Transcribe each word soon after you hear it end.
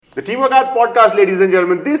The Teamwork Arts Podcast, ladies and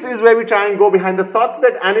gentlemen, this is where we try and go behind the thoughts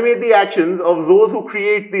that animate the actions of those who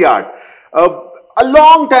create the art. A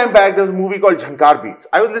long time back, there was a movie called Jhankar Beats.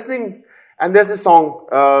 I was listening and there's this song,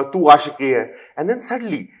 Tu Aashiki Hai, and then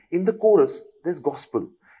suddenly in the chorus, there's gospel.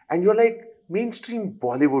 And you're like, mainstream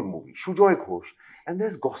Bollywood movie, Shujoy Ghosh, and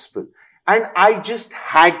there's gospel. And I just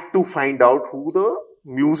had to find out who the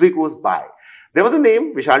music was by. There was a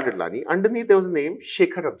name, Vishal Dadlani. Underneath, there was a name,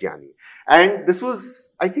 Sheykhar Ravjiani. And this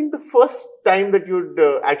was, I think, the first time that you'd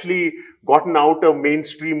actually gotten out a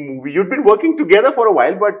mainstream movie. You'd been working together for a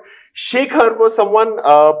while, but Sheykhar was someone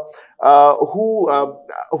who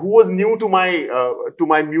was new to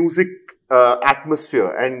my music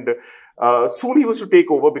atmosphere. And soon he was to take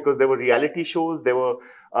over because there were reality shows, there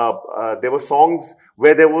were songs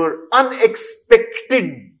where there were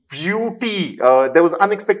unexpected beauty. There was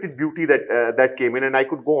unexpected beauty that came in, and I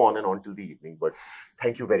could go on and on till the evening. But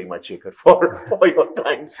thank you very much, Sheykhar, for your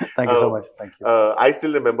time. Thank you so much. Thank you. I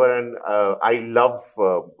still remember, and I love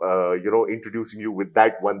introducing you with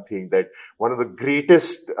that one thing, that one of the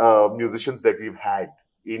greatest musicians that we've had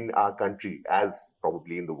in our country, as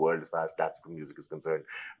probably in the world as far as classical music is concerned,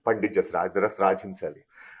 Pandit Jasraj, the Rasraj himself.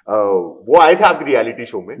 वो आए थे आपकी reality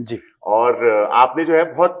show में जी. और आपने जो है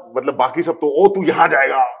बहुत मतलब बाकी सब तो ओ तू यहाँ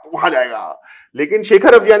जाएगा तू वहां जाएगा, लेकिन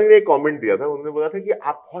शेखर रवजियानी ने एक कमेंट दिया था. उन्होंने बोला था कि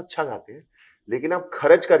आप बहुत अच्छा गाते हैं लेकिन आप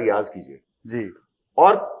खरज का रियाज कीजिए जी.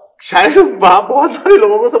 और शायद वहां बहुत सारे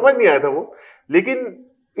लोगों को समझ नहीं आया था वो, लेकिन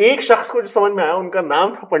एक शख्स को जो समझ में आया उनका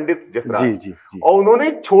नाम था पंडित जसराज जी, जी, जी. और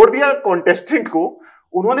उन्होंने छोड़ दिया कॉन्टेस्टेंट को.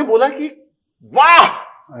 उन्होंने बोला कि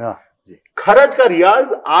वाह खरज का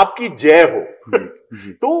रियाज आपकी जय हो. जी,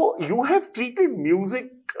 जी. तो you have treated music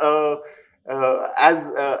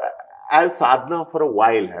as sadhana for a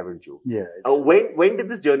while, haven't you? Yeah. When did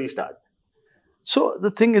this journey start? So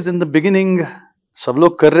the thing is, in the beginning, सब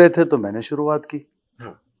लोग कर रहे थे तो मैंने शुरुआत की.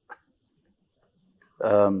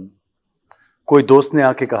 कोई दोस्त ने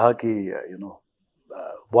आके कहा कि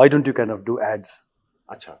why don't you kind of do ads?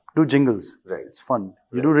 अच्छा. Do jingles. Right. It's fun.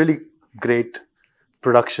 You Right. do really great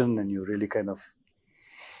production and you really kind of...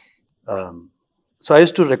 so I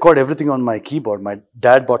used to record everything on my keyboard. My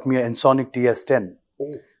dad bought me an Ensoniq TS10.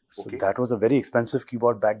 Oh, So okay. that was a very expensive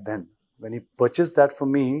keyboard back then. When he purchased that for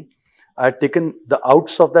me, I had taken the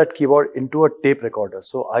outs of that keyboard into a tape recorder.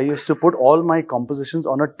 So I used to put all my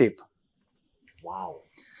compositions on a tape. Wow.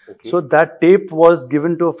 Okay. So that tape was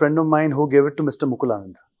given to a friend of mine who gave it to Mr. Mukul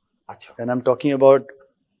Anand. अच्छा. And I'm talking about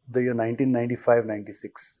the year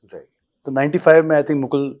 1995-96. Right. So 95, I think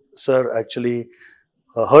Mukul sir actually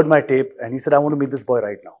heard my tape and he said, I want to meet this boy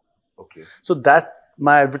right now. Okay. So that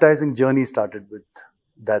my advertising journey started with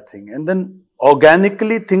that thing. And then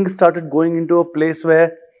organically things started going into a place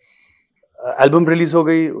where album release हो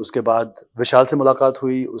गई, उसके बाद विशाल से मुलाकात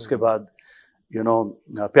हुई, उसके बाद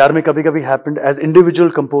प्यार में कभी कभी happened as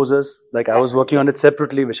individual composers. Like I was working on it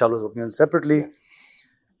separately, Vishal was working on it separately. Yes.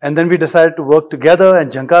 And then we decided to work together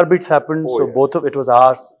and Jhankar Beats happened. Oh, so yeah. both of it was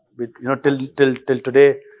ours. Till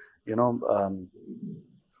today,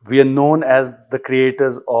 we are known as the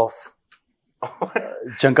creators of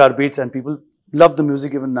Jhankar Beats and people love the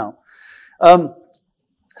music even now.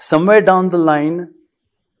 Somewhere down the line,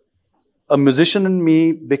 a musician in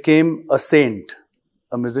me became a saint.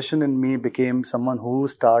 A musician in me became someone who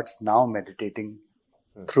starts now meditating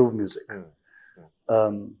through music.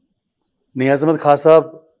 Niaz Ahmed Khan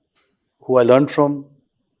Sahab, who I learned from,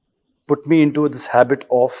 put me into this habit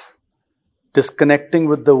of disconnecting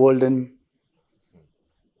with the world and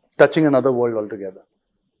touching another world altogether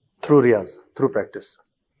through Riyaaz, through practice.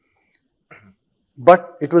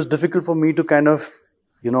 But it was difficult for me to kind of,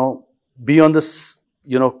 be on this,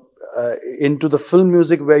 into the film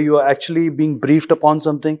music where you are actually being briefed upon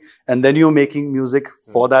something and then you're making music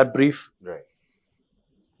for that brief. Right.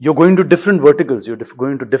 You're going to different verticals, you're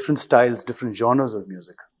going to different styles, different genres of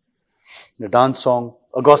music. A dance song,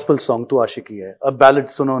 a gospel song, Tu Aashiki Hai, a ballad,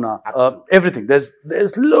 Suno Na, everything. There's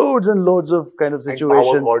loads and loads of kind of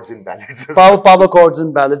situations. And power chords in ballads. Power chords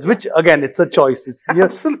and ballads, which again, it's a choice. You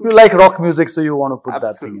like rock music, so you want to put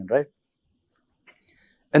that thing in, right?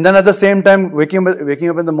 And then at the same time, waking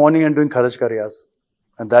up in the morning and doing Kharaj Ka Riyaz.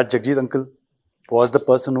 And that Jagjit uncle was the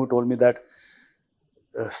person who told me that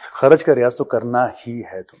Kharaj Ka Riyaz to karna hi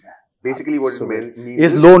hai tumhe. Basically what it means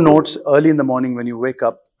is low notes early in the morning when you wake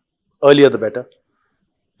up, earlier the better.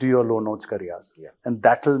 Do your low notes ka riyaz. Yeah. And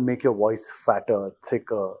that will make your voice fatter,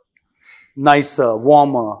 thicker, nicer,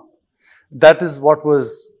 warmer. That is what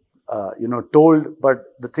was, told. But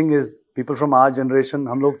the thing is, people from our generation,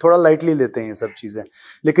 हम लोग थोड़ा lightly लेते हैं ये सब चीजें.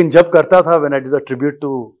 लेकिन जब करता था, when I did a tribute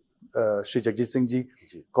to Shri Jagjit Singh ji,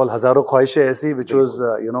 called हजारों ख्वाहिशें ऐसी, which was,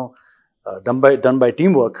 done by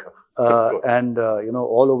teamwork. And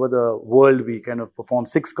all over the world we kind of performed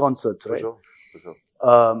 6 concerts, right? For sure.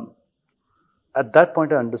 At that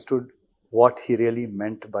point I understood what he really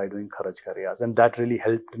meant by doing Kharaj Ka Riyaaz, and that really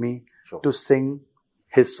helped me to sing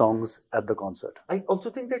his songs at the concert. I also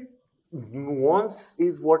think that nuance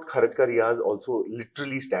is what Kharaj Ka Riyaaz also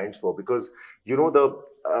literally stands for, because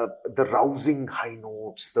the rousing high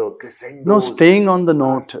notes, the crescendos. No, staying on the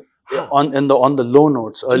note, on the low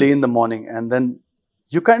notes early in the morning, and then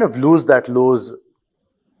you kind of lose that lows,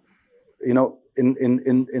 in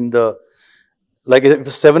the, like if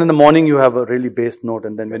it's 7 in the morning, you have a really bass note,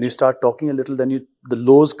 and then when you start talking a little, then the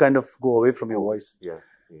lows kind of go away from your voice. Yeah.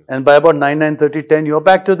 And by about 9:30, 10, you're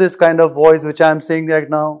back to this kind of voice which I'm saying right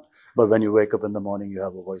now. But when you wake up in the morning, you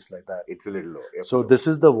have a voice like that. It's a little low. Yeah, so this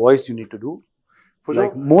is the voice you need to do. For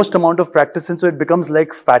like sure. Most amount of practice, and so it becomes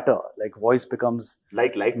like fatter. Like voice becomes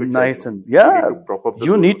like life itself. Nice and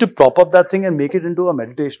you need to prop up that thing and make it into a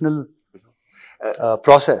meditational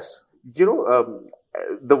process.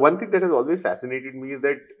 The one thing that has always fascinated me is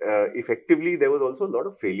that effectively there was also a lot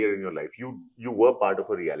of failure in your life. You were part of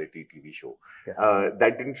a reality TV show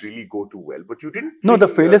that didn't really go too well, but you didn't. No, the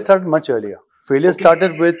failure started much earlier. Failure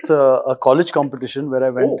started with a college competition where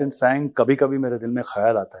I went and sang "Kabhi Kabhi Mere Dil Mein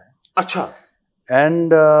Khayal Aata Hai." Acha.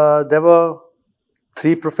 And there were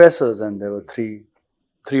 3 professors and there were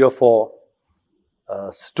three or four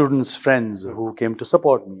students, friends who came to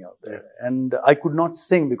support me out there. And I could not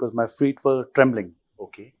sing because my feet were trembling.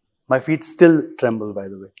 Okay. My feet still tremble, by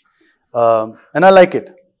the way. And I like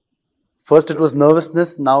it. First it was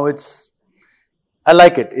nervousness, now I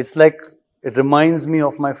like it. It's like, it reminds me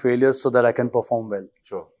of my failures so that I can perform well.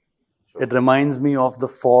 Sure. It reminds me of the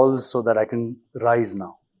falls so that I can rise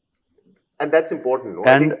now. And that's important, no?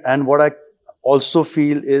 And what I also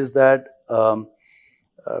feel is that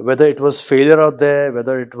whether it was failure out there,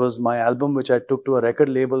 whether it was my album which I took to a record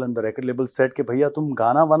label and the record label said कि भैया तुम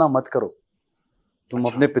गाना वाना मत करो, तुम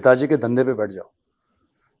अपने पिताजी के धंधे पे बैठ जाओ,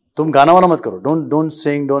 तुम गाना वाना मत करो, don't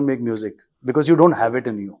sing, don't make music because you don't have it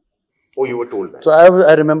in you. Oh, you were told that. So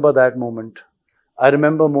I remember that moment. I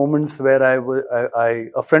remember moments where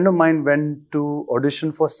a friend of mine went to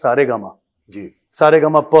audition for Saregama.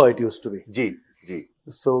 Saregamapa it used to be.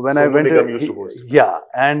 So when I went used to host.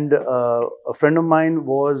 And a friend of mine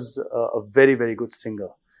was a very, very good singer.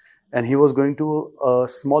 And he was going to a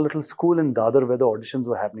small little school in Dadar where the auditions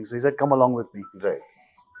were happening. So he said, come along with me. Right.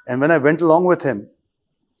 And when I went along with him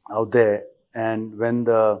out there, and when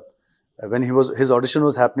his audition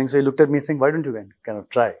was happening, so he looked at me saying, why don't you kind of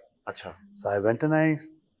try? Acha. So I went and I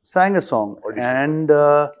sang a song. And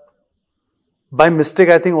by mistake,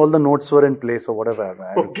 I think all the notes were in place or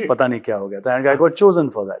whatever. Okay. Pata nahi kya ho gaya tha. And I got chosen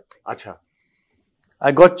for that thing. Acha.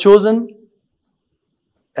 I got chosen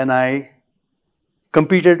and I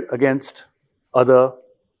competed against other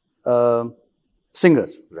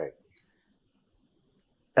singers. Right.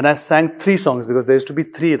 And I sang 3 songs because there used to be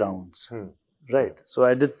 3 rounds. Right. So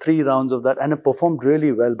I did 3 rounds of that and I performed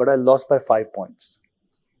really well, but I lost by 5 points.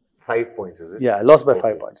 5 points, is it? Yeah, I lost by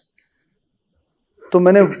 5 points. तो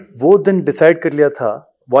मैंने वो दिन decide कर लिया था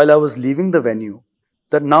while I was leaving the venue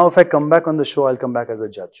that now if I come back on the show, I'll come back as a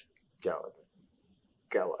judge. क्या बात है?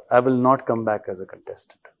 क्या बात? I will not come back as a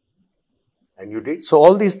contestant. And you did? So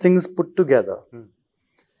all these things put together,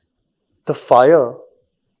 the fire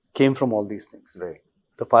came from all these things. Right.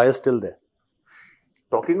 The fire is still there.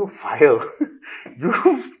 Talking of fire,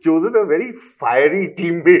 you've chosen a very fiery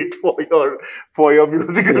teammate for your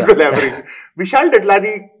musical collaboration. Vishal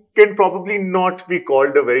Dadlani can probably not be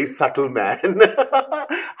called a very subtle man.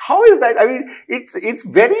 How is that? I mean, it's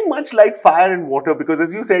very much like fire and water because,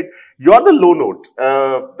 as you said, you're the low note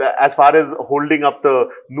as far as holding up the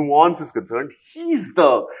nuance is concerned. He's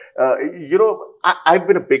the, I've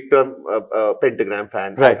been a big term Pentagram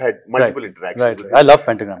fan. Right. I've had multiple interactions with him. I love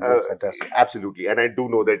Pentagram. Fantastic. Absolutely. And I do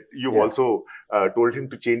know that you've also told him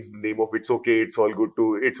to change the name of It's Okay, It's All Good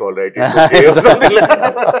to It's All Right, It's Okay or something like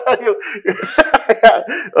that.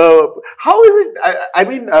 How is it? I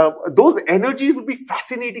mean, those energies would be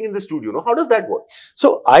fascinating in the studio. No? How does that work?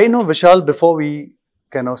 So I know Vishal before we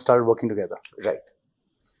kind of started working together. Right.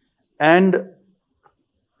 And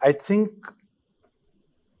I think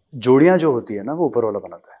जोड़ियां जो होती है ना वो ऊपर वाला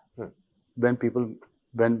बनाता है.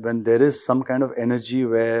 When there is some kind of energy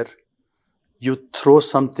where you throw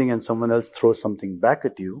something and someone else throws something back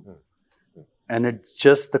at you, and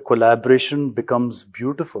the collaboration becomes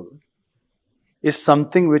beautiful, is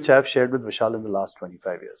something which I've shared with Vishal in the last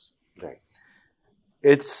 25 years. Right.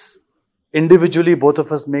 It's individually both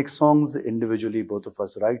of us make songs, individually both of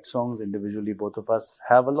us write songs, individually both of us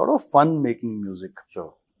have a lot of fun making music.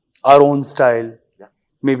 Sure. Our own style. Yeah.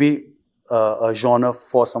 Maybe a genre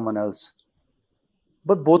for someone else.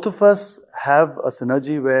 But both of us have a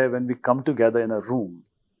synergy where when we come together in a room,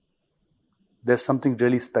 there's something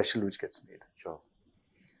really special which gets made. Sure.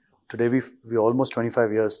 Today we're almost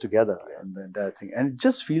 25 years together and the entire thing. And it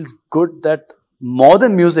just feels good that more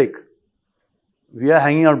than music, we are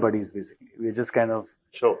hanging out buddies basically. We're just kind of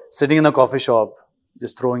sitting in a coffee shop,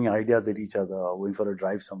 just throwing ideas at each other, or going for a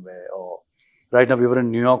drive somewhere. Or right now we were in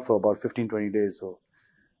New York for about 15-20 days. So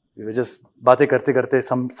we were just baate karte,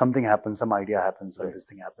 something happens, some idea happens, or this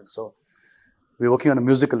thing happens. So we're working on a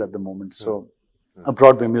musical at the moment. So a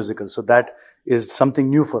Broadway musical. So that is something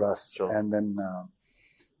new for us. Sure. And then,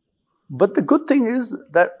 but the good thing is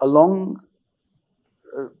that along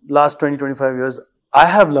last 20-25 years, I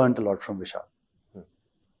have learned a lot from Vishal.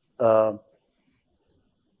 I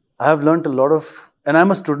have learned a lot of, and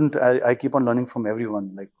I'm a student, I keep on learning from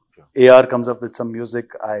everyone. Like AR comes up with some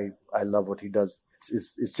music, I love what he does.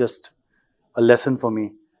 It's just a lesson for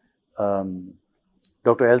me.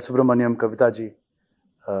 Dr. L. Subramaniam, Kavita ji,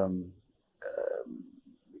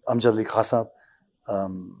 Amjad Ali Khasab,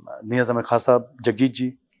 Niyaz Ahmed Khasab, Jagjit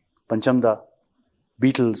ji, Panchamda,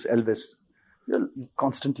 Beatles, Elvis. We're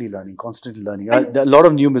constantly learning. A lot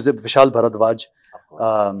of new music, Vishal Bharadwaj,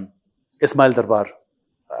 Ismail Darbar.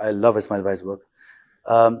 I love Ismail Bhai's work.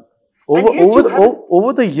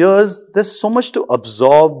 Over the years, there's so much to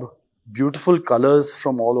absorb, beautiful colors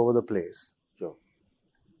from all over the place. Sure.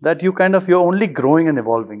 That you're only growing and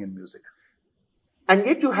evolving in music. And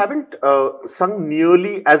yet you haven't sung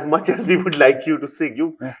nearly as much as we would like you to sing.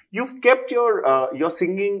 You've kept your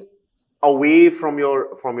singing away from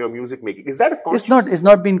your music making. Is that a conscious? It's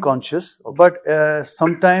not been conscious, but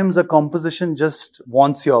sometimes a composition just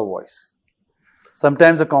wants your voice.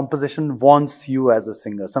 Sometimes a composition wants you as a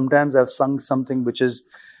singer. Sometimes I've sung something which is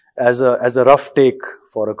as a rough take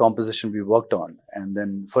for a composition we worked on. And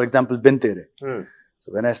then, for example, Bin Tere.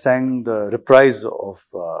 So when I sang the reprise of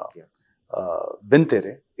Bin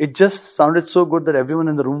Tere, it just sounded so good that everyone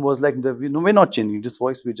in the room was like, we're not changing this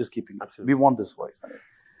voice, we're just keeping it. We want this voice.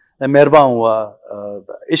 And Mehrba Hua,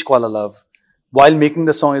 Ishq Wala Love, while making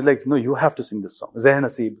the song, is like, no, you have to sing this song. Zeh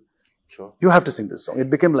Naseeb. Sure. You have to sing this song. It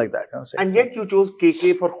became like that. And yet you chose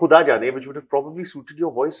KK for Khuda Jaane, which would have probably suited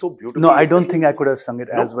your voice so beautifully. No, I don't think I could have sung it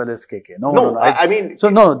as well as KK. No. I mean... So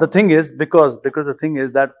no, the thing is, because the thing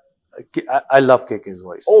is that I love KK's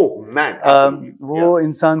voice. Oh, man. वो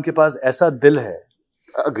इंसान के पास ऐसा दिल है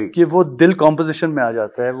कि वो दिल composition में आ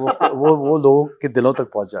जाता है, वो लोगों के दिलों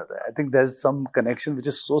तक पहुंच जाता है. I think there's some connection which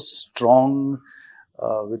is so strong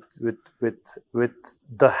with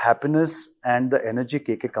the happiness and the energy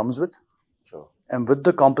KK comes with. Sure. And with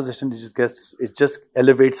the composition, it just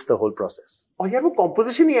elevates the whole process. और यार वो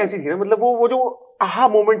composition ही ऐसी थी ना, मतलब वो जो aha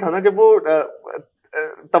moment था ना, जब वो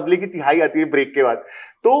तबले की तिहाई आती है break के बाद,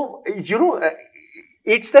 तो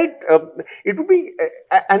it's that it would be,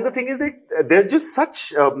 and the thing is that there's just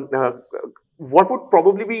such what would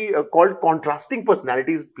probably be called contrasting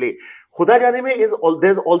personalities play. Khuda Jaane mein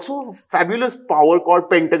there's also fabulous power chord,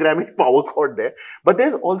 pentagrammic power chord there, but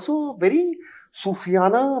there's also very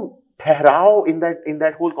Sufiana Thehrao in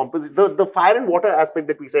that whole composition. The fire and water aspect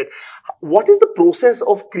that we said. What is the process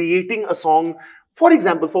of creating a song? For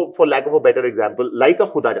example, for lack of a better example, like a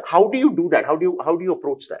Khuda Jaane, how do you do that? How do you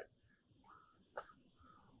approach that?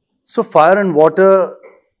 So fire and water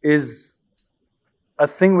is a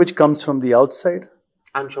thing which comes from the outside.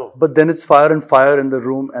 I'm sure. But then it's fire and fire in the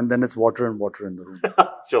room, and then it's water and water in the room.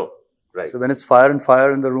 Sure. Right. So when it's fire and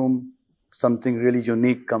fire in the room, something really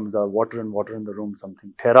unique comes out. Water and water in the room,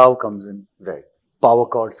 something. Thehrao comes in. Right. Power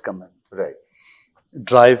chords come in. Right.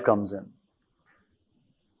 Drive comes in.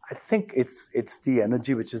 I think it's the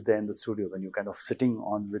energy which is there in the studio when you're kind of sitting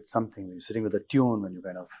on with something, when you're sitting with a tune, when you're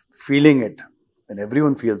kind of feeling it, when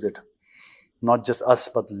everyone feels it. Not just us,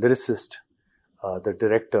 but the lyricist, the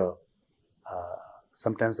director,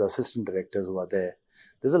 sometimes the assistant directors who are there.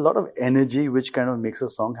 There's a lot of energy which kind of makes a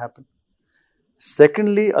song happen.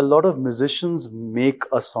 Secondly, a lot of musicians make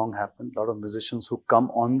a song happen. A lot of musicians who come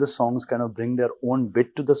on the songs kind of bring their own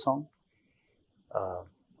bit to the song.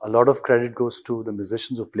 A lot of credit goes to the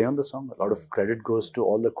musicians who play on the song. A lot of credit goes to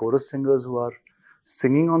all the chorus singers who are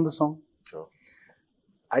singing on the song. Sure.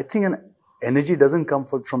 I think an energy doesn't come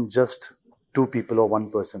from just two people or one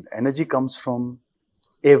person. Energy comes from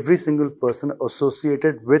every single person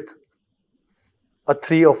associated with a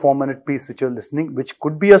 3 or 4 minute piece which you're listening, which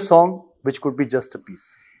could be a song, which could be just a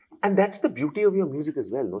piece. And that's the beauty of your music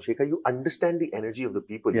as well, no, Shekhar? You understand the energy of the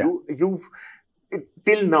people. Yeah.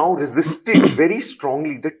 till now resisted very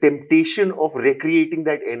strongly the temptation of recreating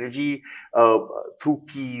that energy through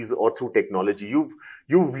keys or through technology.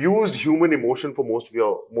 You've used human emotion for most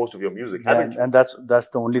of your music, haven't you? And that's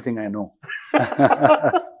the only thing I know.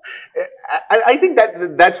 I think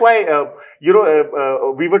that's why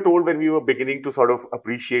we were told when we were beginning to sort of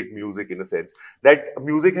appreciate music in a sense that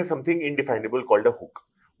music has something indefinable called a hook.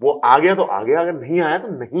 वो आ गया तो आ गया, अगर नहीं आया तो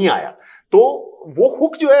नहीं आया. तो वो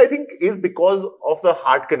hook जो है, I think, is because of the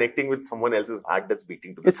heart connecting with someone else's heart that's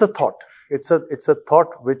beating together. It's a thought. It's a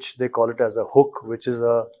thought which they call it as a hook, which is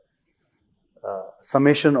a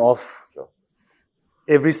summation of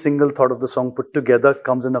every single thought of the song put together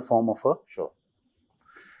comes in the form of a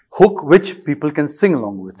hook which people can sing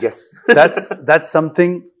along with. Yes. That's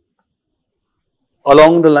something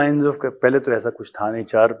along the lines of पहले तो ऐसा कुछ था नहीं,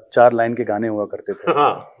 चार line के गाने हुआ करते थे.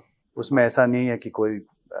 उसमें ऐसा नहीं है कि कोई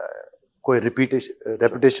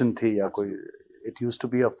repetition थी या कोई. It used to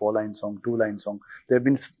be a 4-line song, 2-line song. There have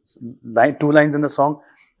been 2 lines in the song,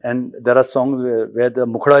 and there are songs where the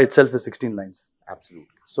mukhda itself is 16 lines. Absolutely.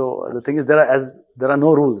 So the thing is, there are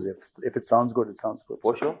no rules. If it sounds good, it sounds good.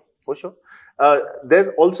 For sure. There's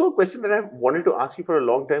also a question that I've wanted to ask you for a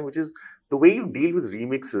long time, which is the way you deal with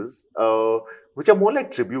remixes, which are more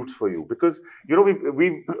like tributes for you, because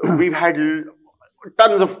we've had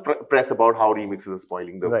tons of press about how remixes are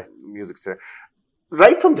spoiling the music.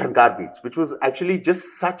 Right from Jhankar Beats, which was actually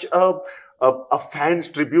just such a fan's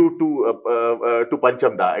tribute to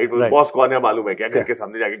Pancham Da. It was boss kaun hai malum hai kya, ghar ke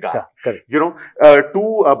samne jaake gaa. To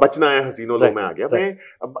Bachna Hai Hasino Lo mein aa gaya.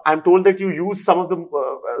 I'm told that you use some of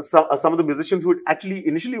the musicians who had actually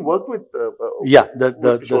initially worked with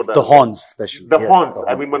the horns especially. The horns.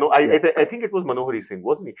 I mean, I think it was Manohari Singh,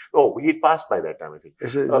 wasn't he? Oh, he had passed by that time, I think.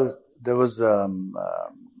 There was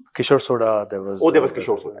Kishore Soda, there was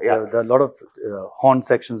Kishore Soda, yeah. There are a lot of horn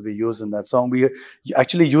sections we used in that song. We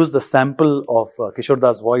actually used the sample of Kishore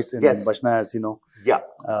Das' voice in Bachna Hai Hasino. Yeah.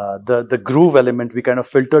 The groove element, we kind of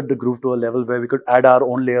filtered the groove to a level where we could add our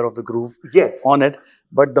own layer of the groove on it.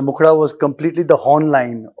 But the mukhda was completely the horn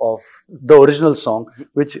line of the original song,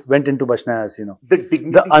 which went into Bachna Hai Hasino.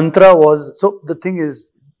 The antra was, so the thing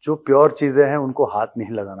is, जो pure चीजें हैं उनको हाथ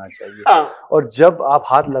नहीं लगाना चाहिए. और जब आप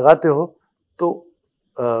हाथ लगाते हो तो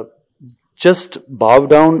just bow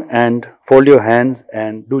down and fold your hands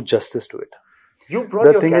and do justice to it.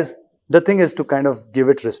 The thing is to kind of give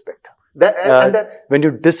it respect. When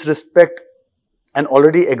you disrespect an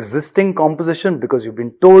already existing composition because you've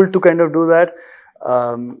been told to kind of do that,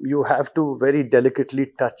 you have to very delicately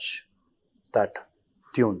touch that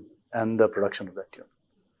tune and the production of that tune.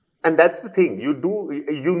 And that's the thing. You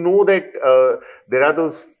know that there are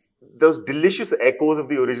those delicious echoes of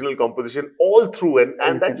the original composition all through,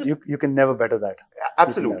 and you can never better that.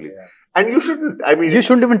 Absolutely. And you shouldn't. I mean, you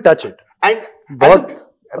shouldn't even touch it. And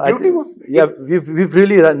we've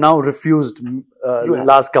really now refused.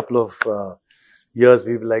 Last couple of years,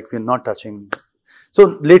 we're not touching.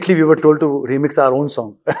 So lately we were told to remix our own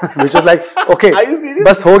song, which was like, okay, are you serious?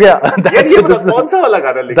 Bas ho gaya. That's it.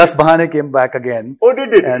 Das Bahane came back again. Oh,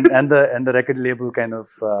 did it? And the record label kind of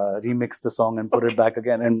remixed the song and put it back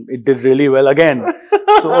again, and it did really well again.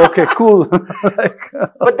 So okay, cool.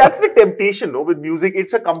 But that's the temptation, no? With music,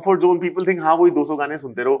 it's a comfort zone. People think, हाँ वही 200 गाने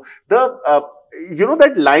सुनते रहो.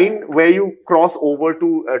 That line where you cross over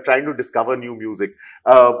to trying to discover new music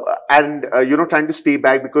and trying to stay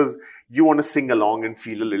back because you want to sing along and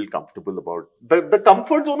feel a little comfortable about it. The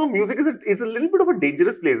comfort zone of music is a little bit of a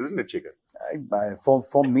dangerous place, isn't it,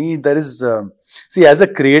 Sheykhar? For me, there is see, as a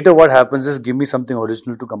creator, what happens is give me something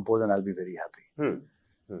original to compose and I'll be very happy.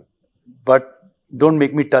 But don't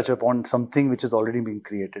make me touch upon something which has already been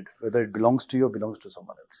created, whether it belongs to you or belongs to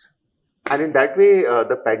someone else. And in that way,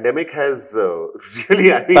 the pandemic has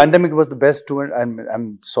really... Pandemic was the best too, and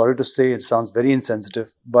I'm sorry to say it sounds very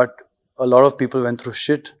insensitive, but a lot of people went through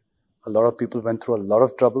shit. A lot of people went through a lot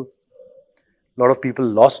of trouble. A lot of people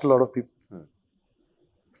lost a lot of people.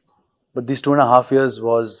 But these 2.5 years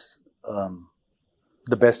was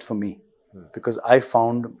the best for me because I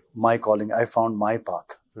found my calling. I found my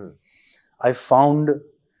path. I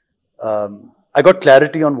got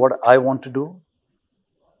clarity on what I want to do,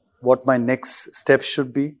 what my next steps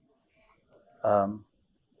should be.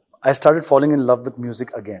 I started falling in love with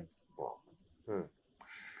music again.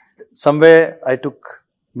 Somewhere I took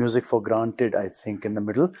music for granted, I think, in the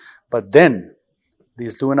middle. But then,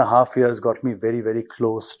 these 2.5 years got me very, very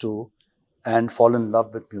close to and fall in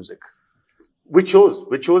love with music. Which shows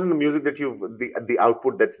in the music that the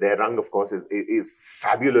output that's there. Rang, of course, is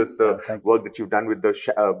fabulous. The work that you've done with the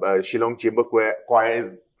Shillong Chamber Choir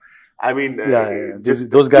is, I mean...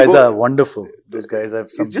 those guys are wonderful. Those guys have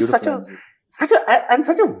some beautiful music. such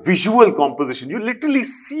a visual composition. You literally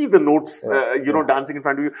see the notes, dancing in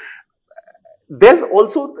front of you. There's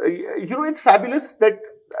also, it's fabulous that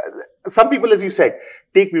some people, as you said,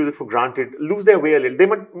 take music for granted, lose their way a little. They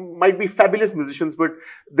might be fabulous musicians, but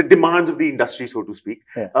the demands of the industry, so to speak,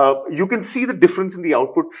 you can see the difference in the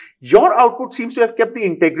output. Your output seems to have kept the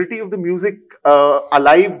integrity of the music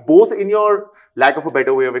alive, both in your, lack of a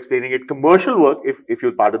better way of explaining it, commercial work, if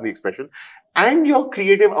you'll pardon the expression, and your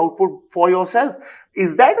creative output for yourself.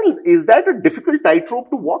 Is that a difficult tightrope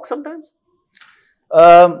to walk sometimes?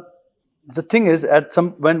 The thing is,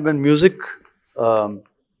 when music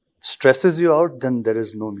stresses you out, then there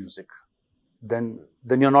is no music. Then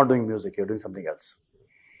you're not doing music, you're doing something else.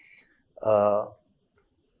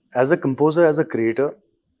 As a composer, as a creator,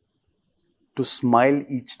 to smile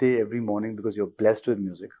each day, every morning, because you're blessed with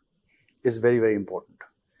music, is very, very important.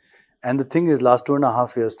 And the thing is, last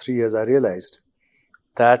 2.5 years, 3 years, I realized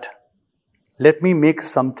that let me make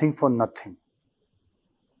something for nothing.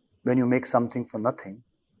 When you make something for nothing,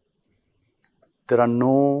 there are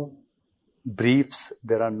no briefs,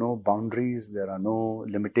 there are no boundaries, there are no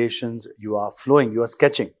limitations. You are flowing, you are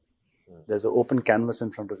sketching. There's an open canvas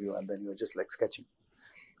in front of you, and then you're just like sketching.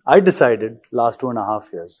 I decided last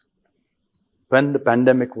 2.5 years, when the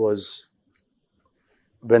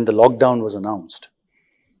lockdown was announced,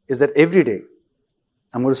 is that every day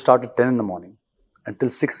I'm going to start at 10 in the morning until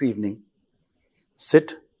 6 evening,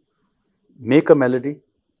 sit, make a melody,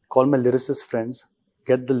 call my lyricist friends,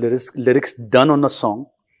 get the lyrics done on a song,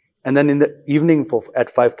 and then in the evening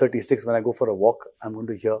at 5:36 when I go for a walk, I'm going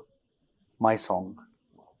to hear my song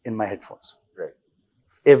in my headphones. Right.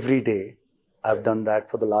 Every day I've done that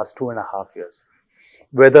for the last 2.5 years.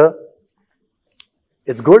 Whether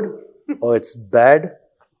it's good or it's bad,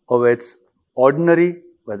 or it's ordinary,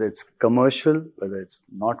 whether it's commercial, whether it's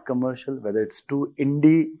not commercial, whether it's too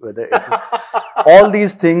indie, whether it's... all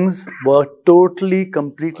these things were totally,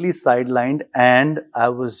 completely sidelined, and I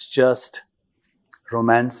was just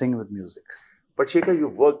romancing with music. But Shekhar,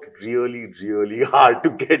 you've worked really, really hard to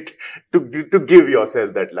give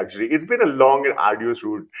yourself that luxury. It's been a long and arduous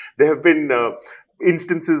route. There have been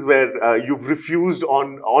instances where you've refused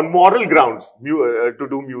on moral grounds to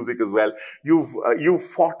do music as well. You've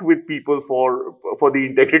fought with people for the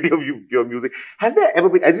integrity of your music. Has there ever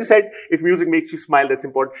been, as you said, if music makes you smile, that's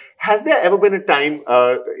important. Has there ever been a time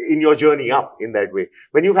in your journey up in that way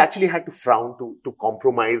when you've actually had to frown, to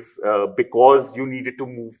compromise because you needed to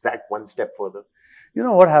move that one step further? You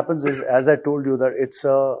know, what happens is, as I told you, that it's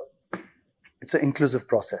an inclusive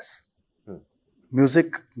process.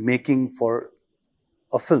 Music making for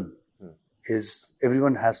a film is,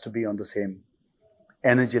 everyone has to be on the same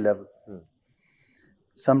energy level.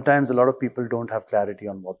 Sometimes a lot of people don't have clarity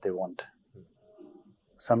on what they want.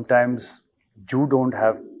 Sometimes you don't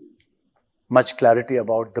have much clarity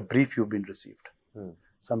about the brief you've been received.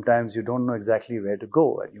 Sometimes you don't know exactly where to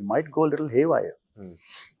go, and you might go a little haywire.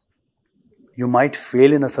 You might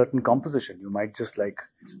fail in a certain composition. You might just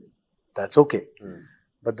that's okay.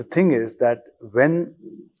 But the thing is that when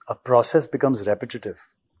a process becomes repetitive,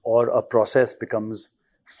 or a process becomes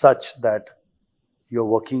such that you're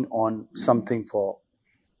working on something for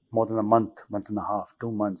more than a month, month and a half,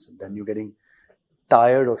 2 months, and then you're getting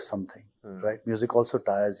tired of something, right? Music also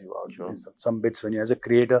tires you out. Sure. In some bits, when you, as a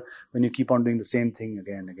creator, when you keep on doing the same thing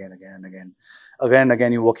again,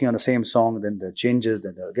 you're working on the same song, then there are changes,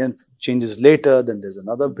 then again changes later, then there's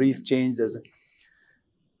another brief change,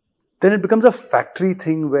 then it becomes a factory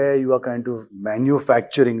thing where you are kind of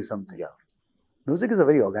manufacturing something. Yeah. Music is a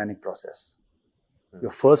very organic process. Your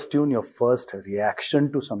first tune, your first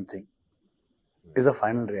reaction to something is a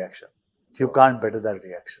final reaction. You can't better that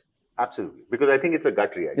reaction. Absolutely. Because I think it's a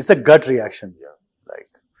gut reaction. It's a gut reaction. Yeah.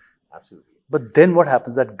 Absolutely. But then what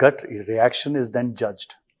happens? That gut reaction is then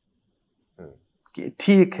judged. कि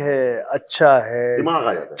ठीक है, अच्छा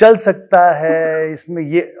है, चल सकता है, इसमें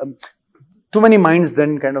ये... Too many minds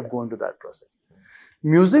then kind of go into that process.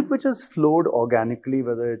 Music which has flowed organically,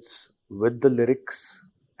 whether it's with the lyrics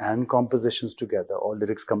and compositions together, or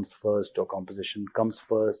lyrics comes first or composition comes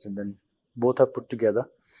first, and then both are put together,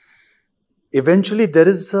 eventually there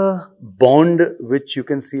is a bond which you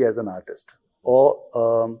can see as an artist,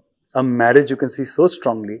 or a marriage you can see so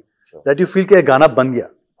strongly that you feel कि ये गाना बन गया,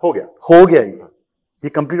 हो गया ये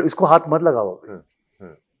complete, इसको हाथ मत लगाओ.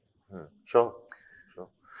 Sure.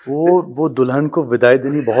 वो दुल्हन को विदाई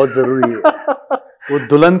देनी बहुत जरूरी है. वो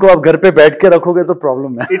दुल्हन को आप घर पे बैठ के रखोगे तो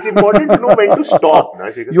प्रॉब्लम है. It's important to know when to stop, na,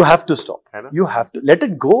 Shekhar? You have to stop. है ना? You have to let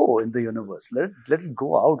it go in the universe. Let it go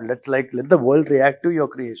out. Let the world react to your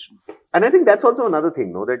creation. And I think that's also another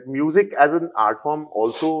thing, no, that music as an art form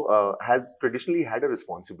also has traditionally had a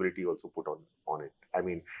responsibility also put on it. I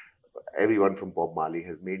mean, everyone from Bob Marley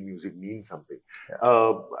has made music mean something.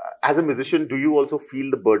 Yeah. As a musician, do you also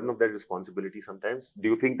feel the burden of that responsibility sometimes? Do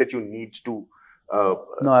you think that you need to?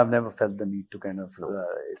 No, I've never felt the need to kind of. No.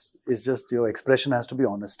 It's just your expression has to be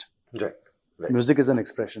honest. Right. Music is an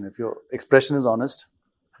expression. If your expression is honest,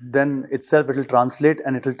 then itself it will translate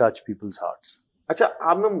and it will touch people's hearts. अच्छा,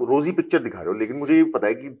 आप ना रोजी picture दिखा रहे हो, लेकिन मुझे ये पता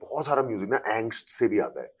है कि बहुत सारा म्यूजिक ना एंगस्ट से भी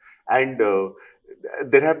आता है, and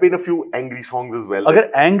there have been a few angry songs as well.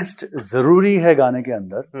 अगर एंगस्ट जरूरी है गाने के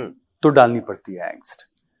अंदर तो डालनी पड़ती है एंगस्ट.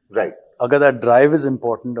 राइट. अगर that drive is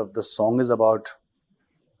important, of the song is about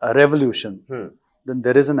a revolution, then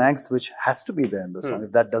there is an angst which has to be there in the song.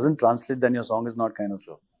 If that doesn't translate, then your song is not kind of.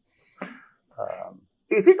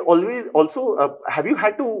 Is it always also? Have you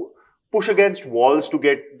had to push against walls to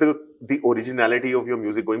get the originality of your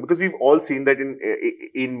music going? Because we've all seen that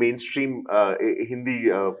in mainstream Hindi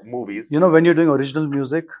movies. You know, when you're doing original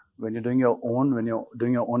music, when you're doing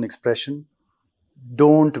your own expression,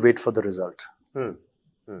 don't wait for the result.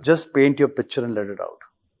 Just paint your picture and let it out.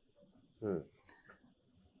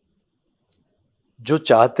 जो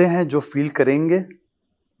चाहते हैं, जो feel करेंगे,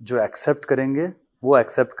 जो accept करेंगे, वो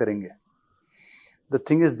accept करेंगे. The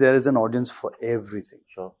thing is, there is an audience for everything.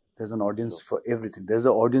 Sure. There's an audience for everything. There's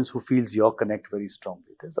an audience who feels your connect very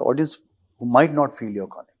strongly. There's an audience who might not feel your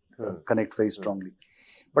connect very strongly.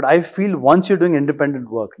 But I feel once you're doing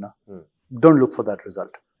independent work, don't look for that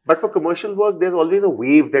result. But for commercial work, there's always a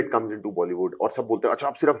wave that comes into Bollywood. और सब बोलते हैं, अच्छा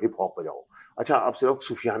आप सिर्फ hip hop बजाओ, अच्छा आप सिर्फ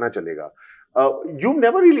सूफियाना चलेगा. You've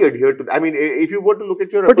never really adhered to that. I mean, if you were to look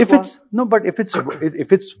at your but if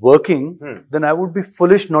it's working, then I would be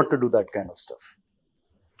foolish not to do that kind of stuff.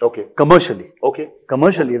 Okay. Commercially. Okay.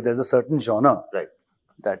 Commercially, if there's a certain genre, right,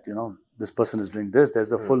 that this person is doing this,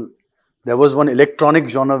 there's a full. There was one electronic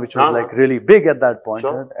genre which was like really big at that point,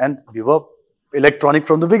 sure, and we were electronic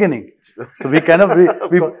from the beginning. So we kind of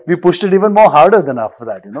we pushed it even more harder than after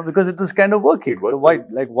that, because it was kind of working. So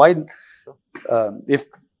why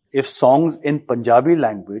if songs in Punjabi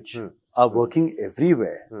language are working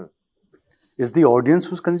everywhere, is the audience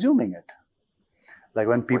who's consuming it. Like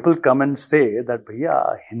when people come and say that भैया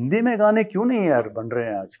हिंदी में गाने क्यों नहीं यार बन रहे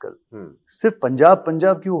हैं आजकल, सिर्फ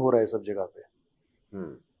पंजाब क्यों हो रहा है सब जगह पे,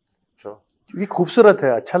 क्योंकि खूबसूरत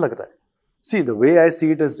है, अच्छा लग रहा है. See, the way I see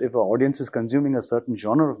it is, if an audience is consuming a certain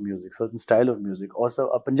genre of music, certain style of music, or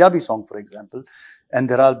a Punjabi song, for example, and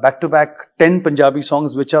there are back-to-back 10 Punjabi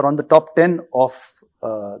songs which are on the top 10 of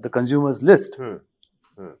the consumer's list.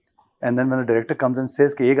 And then when a director comes and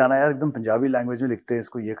says कि ये गाना यार एकदम Punjabi language में लिखते हैं,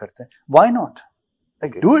 इसको ये करते हैं, why not?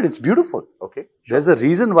 Like, do it. It's beautiful. Okay. Sure. There's a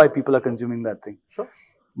reason why people are consuming that thing. Sure.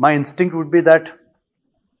 My instinct would be that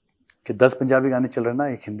कि 10 पंजाबी गाने चल रहे हैं ना,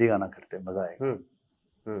 एक हिंदी गाना करते हैं, मजा आएगा.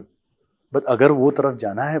 But अगर वो तरफ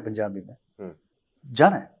जाना है पंजाबी में,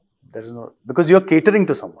 जाना है. There is no, because you're catering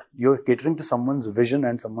to someone. You're catering to someone's vision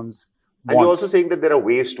and someone's wants. And you're also saying that there are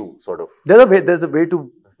ways to sort of. There's a way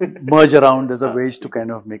to merge around. There's a ways to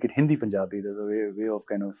kind of make it Hindi Punjabi. There's a way of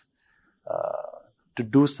kind of to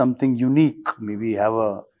do something unique. Maybe have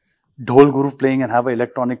a dhol guru playing and have an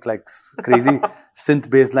electronic like crazy synth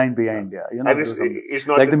bass line behind. Yeah, it's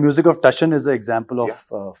not like the music of Tashan is an example of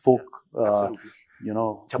folk.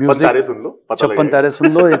 Chappan Tare Sun Lo. Chappan Tare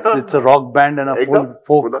Sun Lo. It's a rock band and a full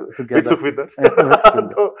folk together.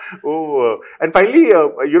 And finally, a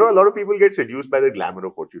lot of people get seduced by the glamour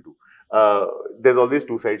of what you do. There's always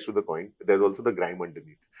two sides to the coin. There's also the grime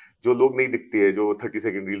underneath. जो लोग नहीं दिखती है, जो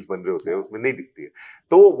 30-second reels बन रहे होते हैं, उसमें नहीं दिखती है.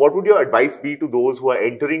 तो what would your advice be to those who are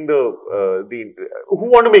entering who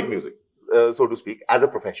want to make music, so to speak, as a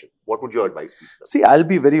profession? What would your advice be? See, I'll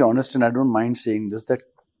be very honest, and I don't mind saying this, that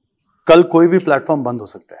कल कोई भी platform बंद हो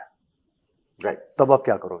सकता है. Right. तब आप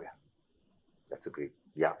क्या करोगे? That's a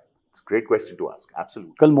great question to ask.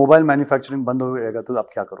 Absolutely. कल मोबाइल मैन्युफैक्चरिंग बंद हो जाएगा तो आप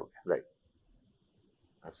क्या करोगे? Right.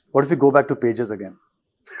 Absolutely. What if we go back to pages again?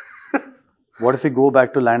 What if we go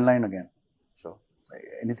back to landline again? Sure.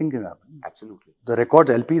 Anything can happen. Absolutely. The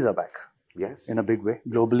records, LPs are back. Yes. In a big way,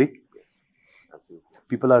 globally. Yes. Absolutely.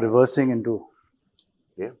 People are reversing into.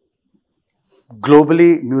 Yeah.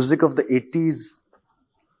 Globally, music of the 80s,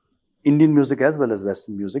 Indian music as well as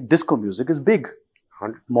Western music, disco music is big.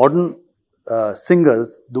 100%. Modern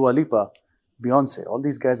singers, Dua Lipa, Beyonce, all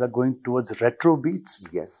these guys are going towards retro beats.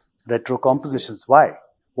 Yes. Retro compositions. Why?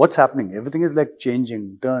 What's happening? Everything is like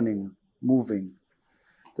changing, turning, moving.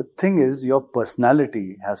 The thing is, your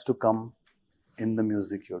personality has to come in the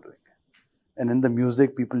music you're doing. And in the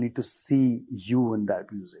music, people need to see you in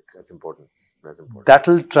that music. That's important. That's important.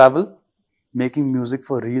 That'll travel. Making music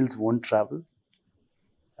for reels won't travel.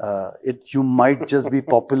 You might just be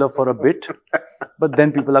popular for a bit, but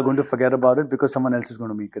then people are going to forget about it because someone else is going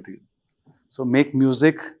to make a reel. So make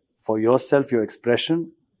music for yourself, your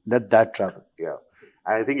expression. Let that travel. Yeah.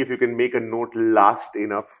 And I think if you can make a note last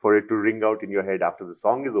enough for it to ring out in your head after the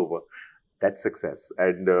song is over, that's success.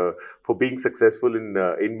 And for being successful in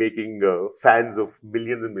making fans of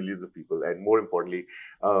millions and millions of people, and more importantly,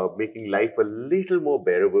 making life a little more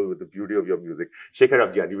bearable with the beauty of your music. Sheykhar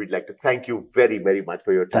Ravjiani, we'd like to thank you very, very much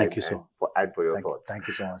for your time. Thank you so much. And for your thoughts. Thank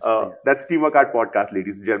you so much. That's Teamwork Art Podcast,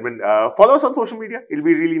 ladies and gentlemen. Follow us on social media. It'll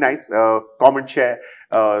be really nice. Comment, share.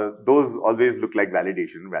 Those always look like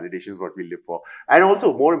validation. Validation is what we live for. And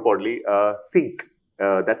also, more importantly, think.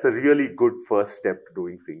 That's a really good first step to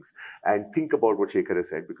doing things. And think about what Sheykhar has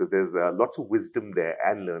said, because there's lots of wisdom there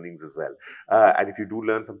and learnings as well. And if you do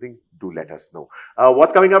learn something, do let us know.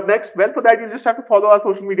 What's coming up next? Well, for that, you'll just have to follow our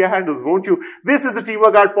social media handles, won't you? This is the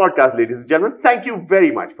Teamwork Art Podcast, ladies and gentlemen. Thank you very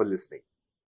much for listening.